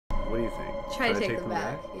What do you think? Try to take them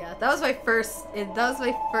back. Yeah, that was my first. That was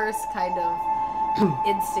my first kind of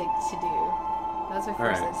instinct to do. That was my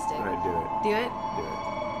first instinct. All right, do it. Do it. Do it.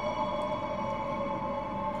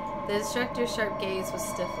 The instructor's sharp gaze was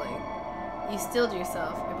stifling. You steeled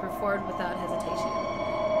yourself and performed without hesitation.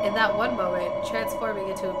 In that one moment, transforming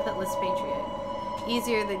into a pitless patriot.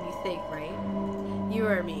 Easier than you think, right? You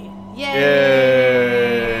or me. Yay!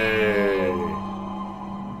 Yay!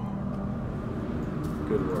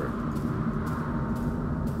 Good work.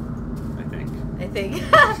 I think.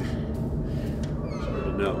 Hard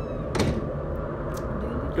to know.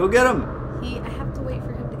 Go get him! I have to wait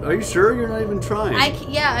for him to get Are you sure you're not even trying?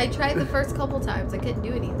 Yeah, I tried the first couple times. I couldn't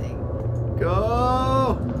do anything. Go!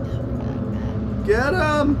 Oh my god, man. Get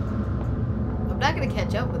him! I'm not gonna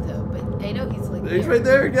catch up with him, but I know he's like He's right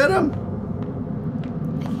there, get him!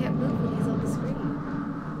 I can't move when he's on the screen.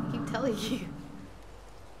 I keep telling you.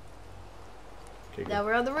 Okay, now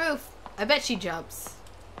we're on the roof. I bet she jumps.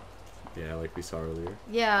 Yeah, like we saw earlier.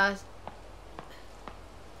 Yeah.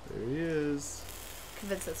 There he is.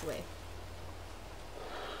 Convince us away.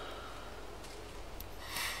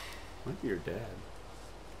 Might be your dad.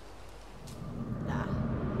 Nah.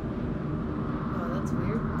 Oh, that's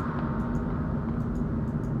weird.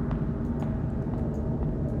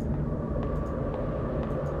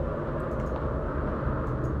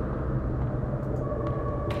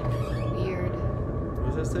 Weird.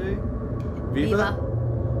 What does that say? Viva.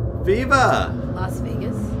 Viva! Las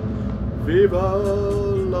Vegas. Viva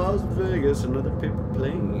Las Vegas, another paper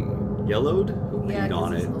plane. Yellowed? Who peed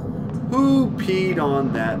on it? Who peed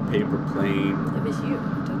on that paper plane? It was you.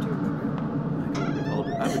 Don't you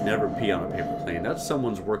remember? I would never pee on a paper plane. That's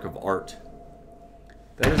someone's work of art.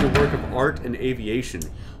 That is a work of art and aviation.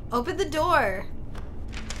 Open the door.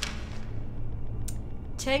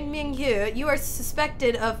 Cheng Ming-hu, you are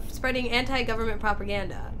suspected of spreading anti-government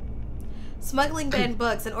propaganda, smuggling banned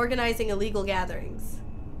books, and organizing illegal gatherings.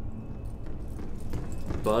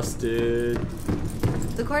 Busted.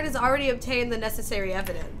 The court has already obtained the necessary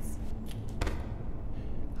evidence.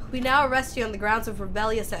 We now arrest you on the grounds of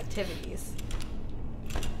rebellious activities.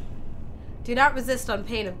 Do not resist on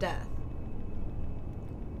pain of death.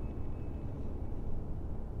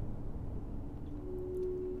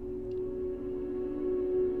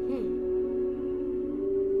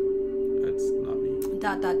 That's not me. ...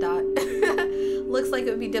 Looks like it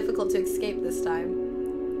would be difficult to escape this time.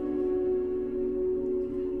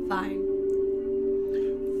 Fine.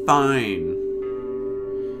 Fine.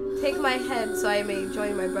 Take my head so I may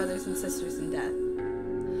join my brothers and sisters in death.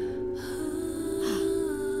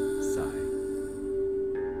 Sigh.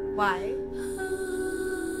 Why?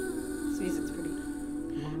 This music's pretty.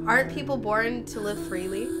 Aren't people born to live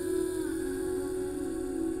freely?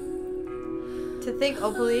 To think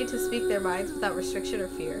openly, to speak their minds without restriction or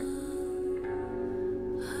fear?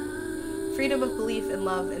 Freedom of belief in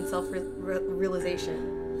love and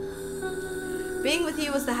self-realization. Being with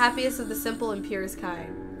you was the happiest of the simple and purest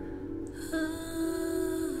kind.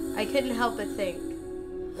 I couldn't help but think. I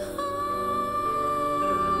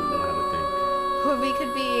don't know how to think. We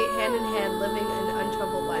could be hand in hand living an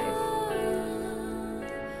untroubled life.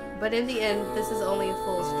 But in the end, this is only a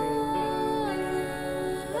fool's dream.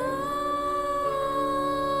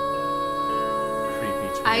 Creepy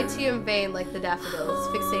tune. I too am vain like the daffodils,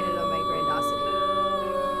 fixated on my grandiosity.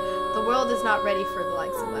 The world is not ready for the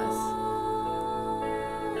likes of us.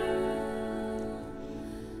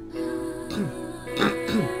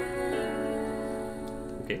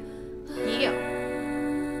 Okay. Yeah.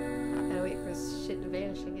 Gotta wait for his shit to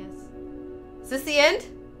vanish, I guess. Is this the end?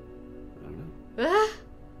 I don't know. Ah.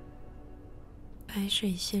 白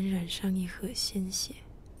水先染上一河鲜血，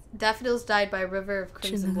 Daffodils died by a river of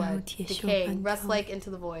crimson blood, 只能有铁锈 decaying, 斑 rust 条 like into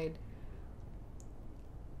the void.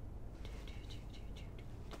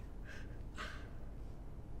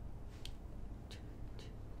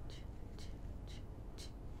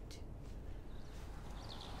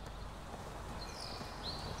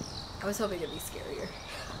 I was hoping it'd be scarier.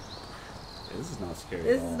 Yeah, this is not scary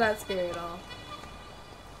This at all. is not scary at all.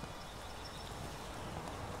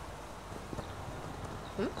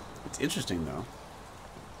 It's interesting, though.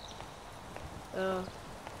 Oh.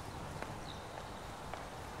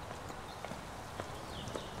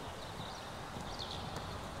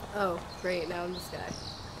 Oh, great. Now I'm this guy.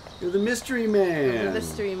 You're the mystery man. I'm the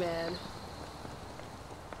mystery man.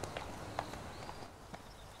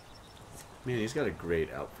 Man, he's got a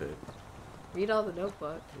great outfit. Read all the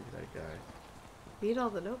notebook. Look at that guy. Read all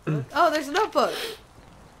the notebook. Oh, there's a notebook.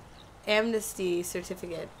 Amnesty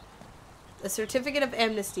certificate. A certificate of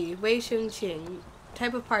amnesty. Wei Shun Qing.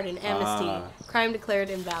 Type of pardon. Amnesty. Crime declared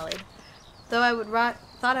invalid. Though I would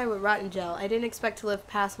thought I would rot in jail. I didn't expect to live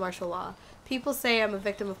past martial law. People say I'm a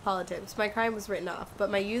victim of politics. My crime was written off,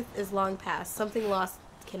 but my youth is long past. Something lost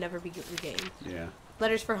can never be regained. Yeah.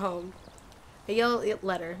 Letters for home. A yellow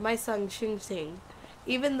letter. My son, Chung Sing.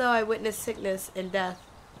 Even though I witness sickness and death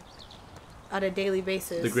on a daily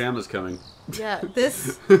basis. The grandma's coming. Yeah,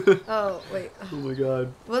 this... Oh, wait. Oh my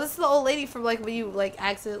god. Well, this is the old lady from, like, when you, like,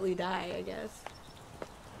 accidentally die, I guess.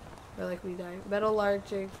 Or, like, when you die. Metal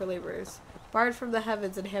larging for laborers. Barred from the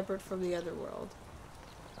heavens and hampered from the underworld.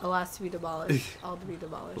 Alas, to be demolished. All to be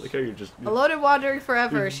demolished. Look how you're just... Alone and wandering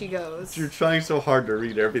forever, she goes. You're trying so hard to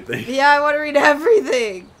read everything. Yeah, I want to read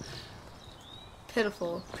everything.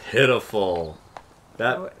 Pitiful. Pitiful.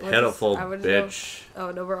 That pitiful bitch.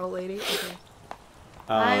 Oh, no more old lady? Okay.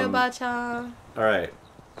 Hi, Obacha. Alright.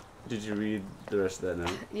 Did you read the rest of that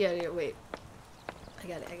note? Yeah, wait. I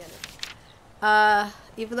got it.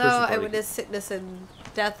 Even though I witness sickness and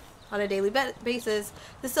death on a daily basis,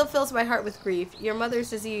 this still fills my heart with grief. Your mother's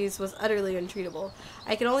disease was utterly untreatable.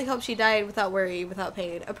 I can only hope she died without worry, without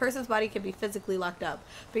pain. A person's body can be physically locked up,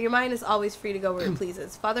 but your mind is always free to go where it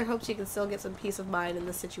pleases. Father hopes you can still get some peace of mind in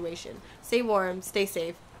this situation. Stay warm, stay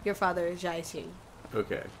safe. Your father, Jai Xing.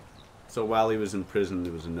 Okay. So while he was in prison,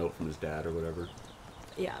 there was a note from his dad or whatever.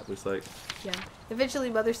 Yeah. Looks like. Yeah. Eventually,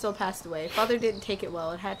 Mother still passed away. Father didn't take it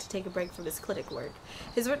well and had to take a break from his clinic work.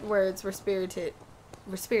 His written words were spirited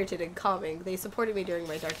and calming. They supported me during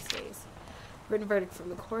my darkest days. Written verdict from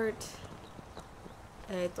the court.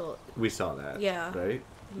 And I thought... We saw that. Yeah. Right?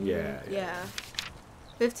 Mm-hmm. Yeah.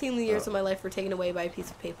 15 years of my life were taken away by a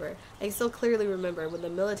piece of paper. I can still clearly remember when the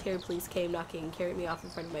military police came knocking and carried me off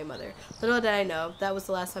in front of my mother. Little did I know, that was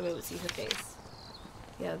the last time I would see her face.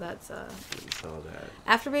 Yeah, that's, We saw that.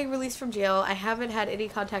 After being released from jail, I haven't had any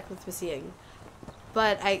contact with Miss Ying.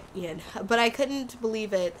 But I couldn't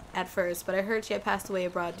believe it at first, but I heard she had passed away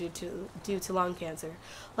abroad due to lung cancer.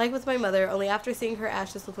 Like with my mother, only after seeing her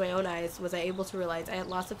ashes with my own eyes was I able to realize I had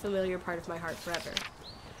lost a familiar part of my heart forever.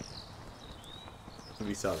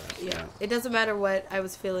 We saw that. Yeah. It doesn't matter what I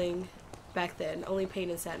was feeling back then, only pain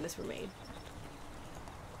and sadness remain.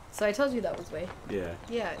 So I told you that was Wei. Yeah.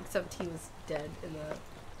 Yeah, except he was dead in the...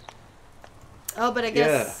 Oh, but I guess...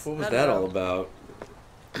 Yeah, what was that all about?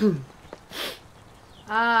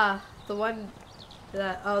 The one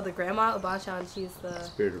that... Oh, the grandma, Obachan, she's the...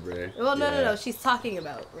 Spirit of Ray. Well, no, she's talking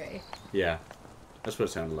about Ray. Yeah. That's what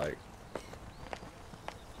it sounded like.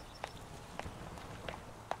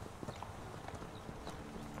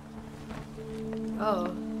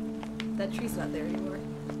 Oh, that tree's not there anymore.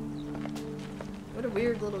 What a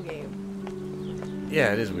weird little game.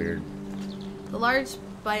 Yeah, it is weird. The large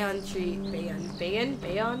bayan tree,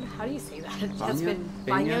 bayan? How do you say that?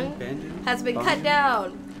 Has been cut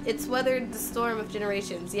down. It's weathered the storm of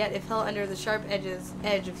generations, yet it fell under the sharp edge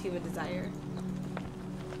of human desire.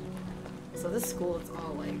 So this school is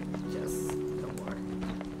all like, just no more.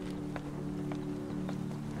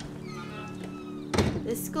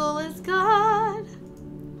 This school is gone.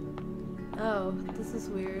 Oh, this is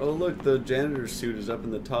weird. Oh, look, the janitor's suit is up in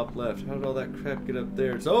the top left. How did all that crap get up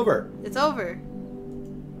there? It's over! It's over.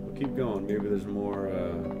 We'll keep going. Maybe there's more,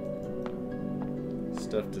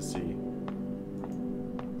 stuff to see.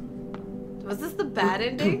 Was this the bad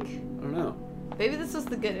ending? I don't know. Maybe this was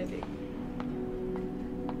the good ending.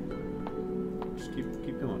 Just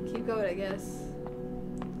keep going. Keep going, I guess.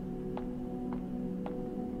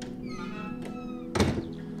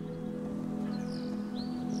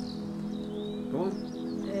 Go on.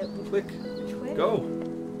 Click. Which way? Go.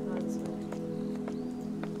 Oh, this way.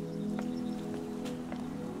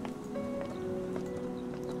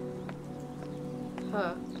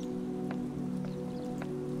 Huh.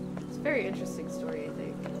 It's a very interesting story, I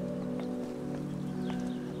think.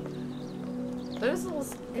 But it was a little...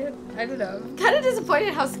 I don't know. I'm kind of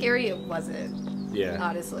disappointed how scary it wasn't. Yeah.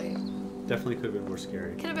 Honestly. Definitely could have been more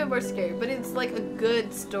scary. Could have been more scary, but it's like a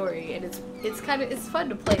good story, and it's fun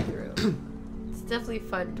to play through. It's definitely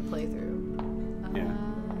fun to play through. Yeah.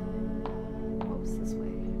 What was this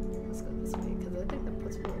way? Let's go this way, because I think the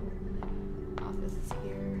principal office is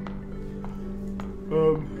here.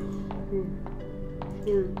 Oh,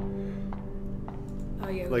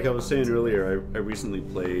 yeah. Like I was saying earlier, I recently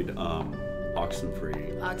played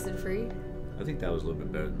Oxenfree. Oxenfree? I think that was a little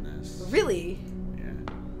bit better than this. Really? Yeah.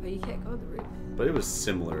 Oh, you can't go on the roof. But it was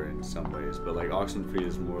similar in some ways. But like Oxenfree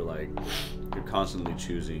is more like you're constantly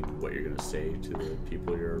choosing what you're gonna say to the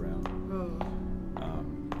people you're around.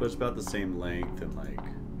 But it's about the same length and like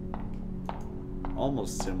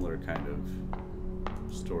almost similar kind of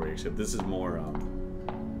story, except this is more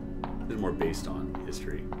based on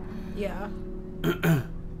history. Yeah.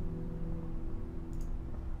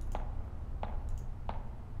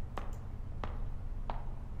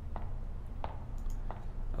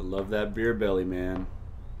 I love that beer belly, man.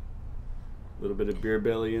 A little bit of beer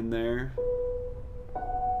belly in there.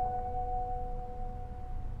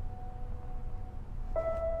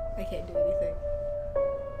 I can't do anything.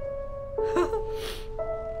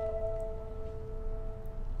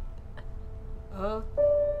 Oh.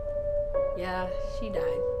 Yeah, she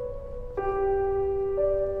died.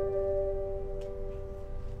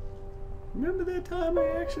 Remember that time I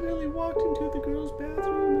accidentally walked into the girls'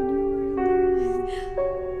 bathroom and you were in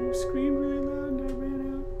there? You screamed really loud and I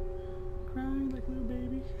ran out, crying like a little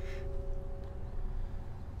baby.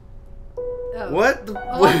 Oh. What?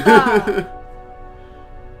 What the?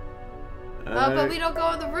 But we don't go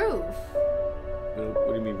on the roof. What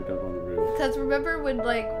do you mean we don't go on the roof? Because remember when,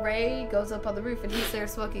 like, Ray goes up on the roof and he's there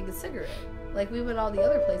smoking a cigarette? Like, we went all the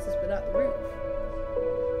other places, but not the roof.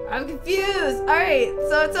 I'm confused! Alright,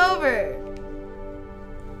 so it's over!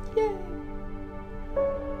 Yay!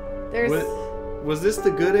 There's... Was this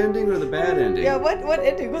the good ending or the bad ending? Yeah, what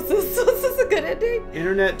ending was this? Was this a good ending?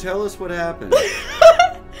 Internet, tell us what happened.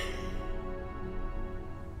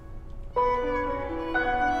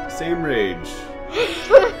 Same rage.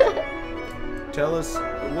 Tell us,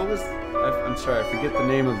 what was... I'm sorry, I forget the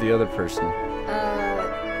name of the other person.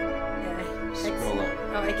 Yeah. Scroll up.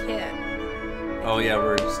 Oh, I can't. Oh yeah,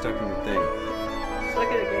 we're stuck in the thing.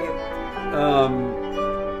 Stuck in a game.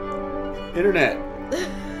 Internet.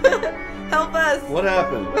 Help us! What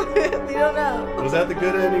happened? We don't know. Was that the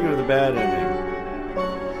good ending or the bad ending?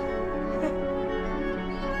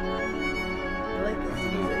 I like this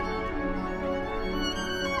music.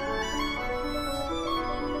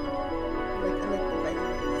 I like the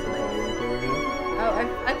violin. It's nice. Oh,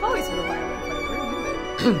 I've always been a violin player. Where have you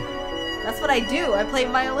been? That's what I do. I play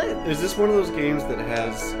violin. Is this one of those games that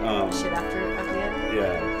has Shit at the end?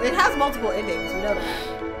 Yeah. It has multiple endings. We know that.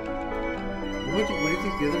 What do you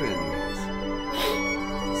think the other ending is?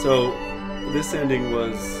 So, this ending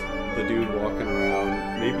was the dude walking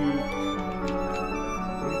around. Maybe. What do you think the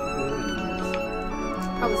other ending is?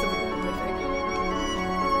 Probably something horrific.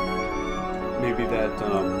 Maybe that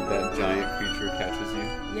giant creature catches you.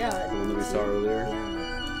 Yeah. The one that we saw earlier.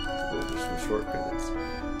 Yeah. Those are some short credits.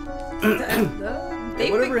 They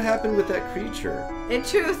Whatever happened with that creature? In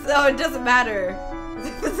truth, though, it doesn't matter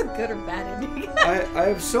if it's a good or bad ending. I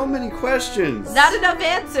have so many questions. Not enough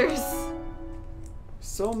answers.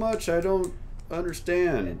 So much I don't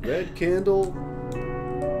understand. Red candle.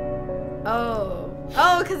 Oh,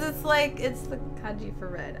 because it's the kanji for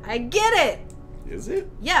red. I get it. Is it?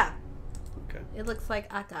 Yeah. Okay. It looks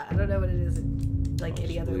like aka. I don't know what it is in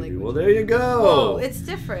any other language. Well, there you go. Oh, it's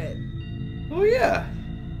different. Oh yeah.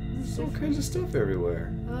 There's all kinds of stuff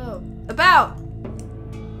everywhere. Oh, about. I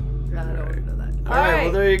don't want to know that. All right.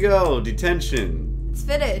 Well, there you go. Detention. It's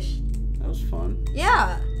finished. That was fun.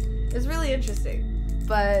 Yeah, it's really interesting.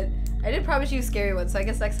 But I did promise you a scary one, so I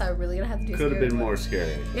guess next time I'm really gonna have to do. Could have been more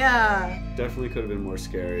scary. Yeah. Definitely could have been more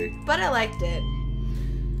scary. But I liked it.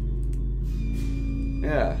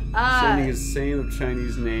 Yeah. Sending his same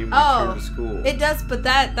Chinese name return to school. It does, but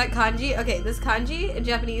that kanji. Okay, this kanji in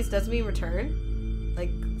Japanese does mean return,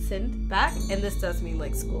 like send back, and this does mean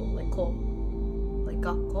like school, like ko, like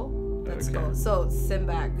gakko. That's school. So send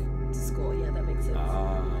back to school. Yeah, that makes sense.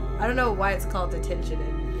 I don't know why it's called detention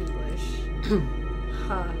in English.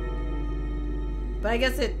 Huh. But I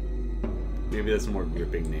guess it... Maybe that's a more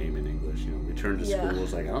gripping name in English, you know. Return to school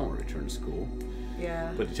is like, I don't want to return to school.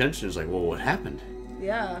 Yeah. But detention is like, well, what happened?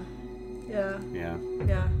 Yeah. Yeah. Yeah.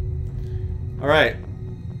 Yeah. All right.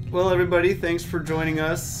 Well, everybody, thanks for joining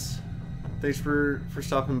us. Thanks for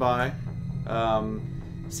stopping by.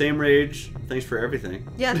 Same Rage, thanks for everything.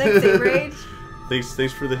 Yeah, thanks, Same Rage.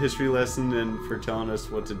 Thanks for the history lesson and for telling us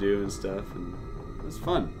what to do and stuff. And it was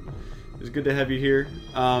fun. It was good to have you here.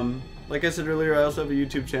 Like I said earlier, I also have a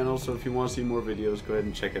YouTube channel, so if you want to see more videos, go ahead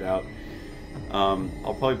and check it out.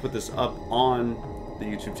 I'll probably put this up on the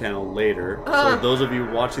YouTube channel later. So those of you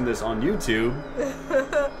watching this on YouTube,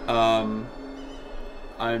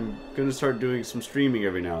 I'm going to start doing some streaming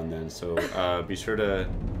every now and then. So be sure to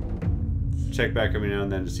check back every now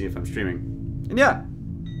and then to see if I'm streaming. And yeah,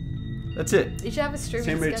 that's it. You should have a streaming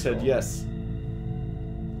Same Rate said yes.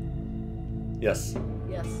 Yes.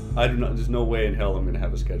 Yes. I do not. There's no way in hell I'm going to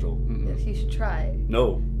have a schedule. Yes, you should try.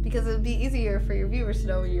 No. Because it would be easier for your viewers to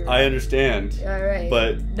know when you're... I understand. All right.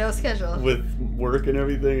 But... no schedule. With work and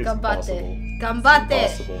everything, it's impossible.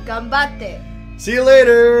 Gambate. Gambate. See you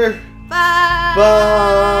later. Bye.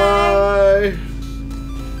 Bye.